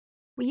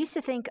We used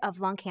to think of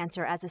lung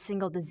cancer as a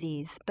single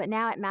disease, but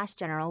now at Mass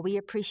General, we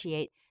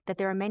appreciate that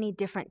there are many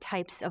different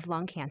types of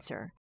lung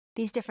cancer.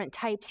 These different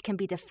types can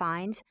be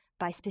defined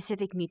by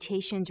specific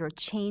mutations or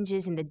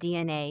changes in the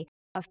DNA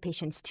of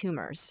patients'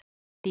 tumors.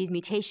 These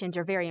mutations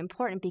are very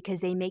important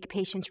because they make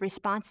patients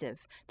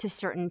responsive to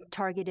certain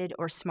targeted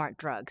or smart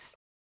drugs.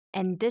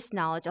 And this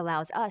knowledge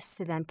allows us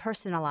to then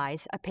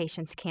personalize a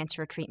patient's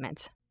cancer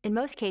treatment. In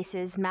most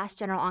cases, Mass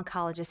General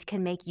oncologists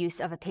can make use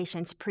of a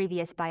patient's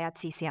previous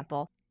biopsy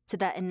sample so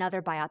that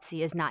another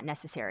biopsy is not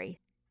necessary.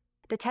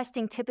 The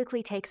testing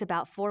typically takes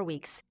about 4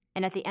 weeks,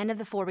 and at the end of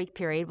the 4-week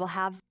period, we'll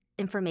have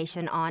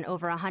information on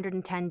over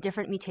 110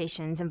 different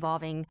mutations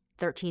involving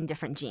 13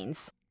 different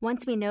genes.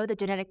 Once we know the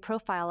genetic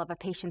profile of a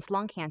patient's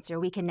lung cancer,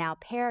 we can now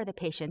pair the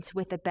patients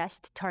with the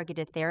best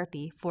targeted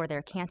therapy for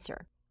their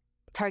cancer.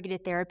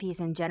 Targeted therapies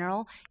in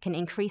general can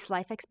increase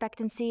life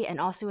expectancy and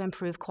also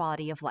improve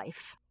quality of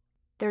life.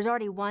 There's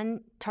already one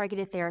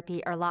targeted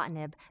therapy,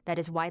 erlotinib, that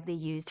is widely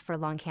used for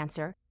lung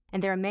cancer,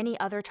 and there are many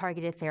other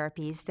targeted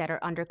therapies that are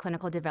under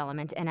clinical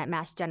development and at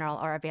Mass General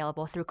are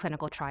available through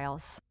clinical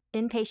trials.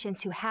 In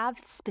patients who have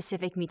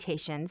specific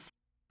mutations,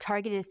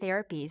 targeted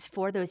therapies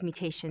for those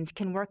mutations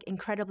can work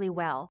incredibly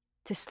well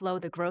to slow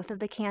the growth of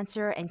the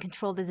cancer and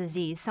control the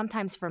disease,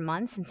 sometimes for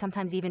months and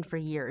sometimes even for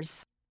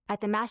years. At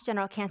the Mass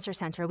General Cancer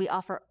Center, we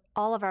offer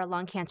all of our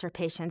lung cancer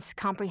patients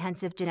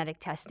comprehensive genetic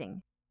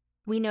testing.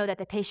 We know that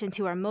the patients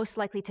who are most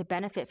likely to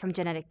benefit from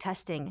genetic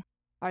testing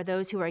are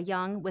those who are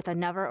young with a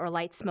never or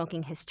light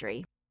smoking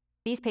history.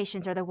 These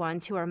patients are the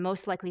ones who are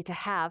most likely to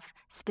have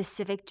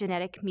specific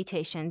genetic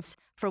mutations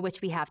for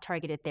which we have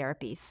targeted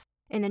therapies.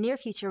 In the near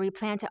future, we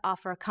plan to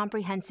offer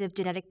comprehensive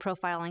genetic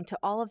profiling to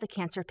all of the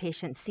cancer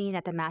patients seen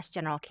at the Mass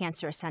General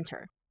Cancer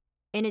Center.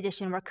 In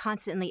addition, we're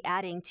constantly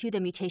adding to the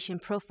mutation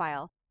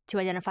profile to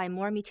identify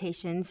more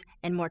mutations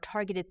and more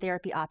targeted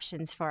therapy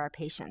options for our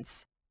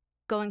patients.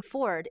 Going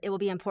forward, it will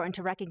be important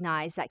to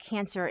recognize that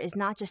cancer is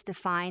not just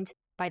defined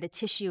by the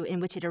tissue in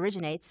which it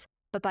originates,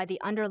 but by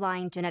the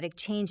underlying genetic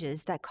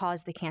changes that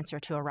cause the cancer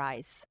to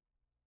arise.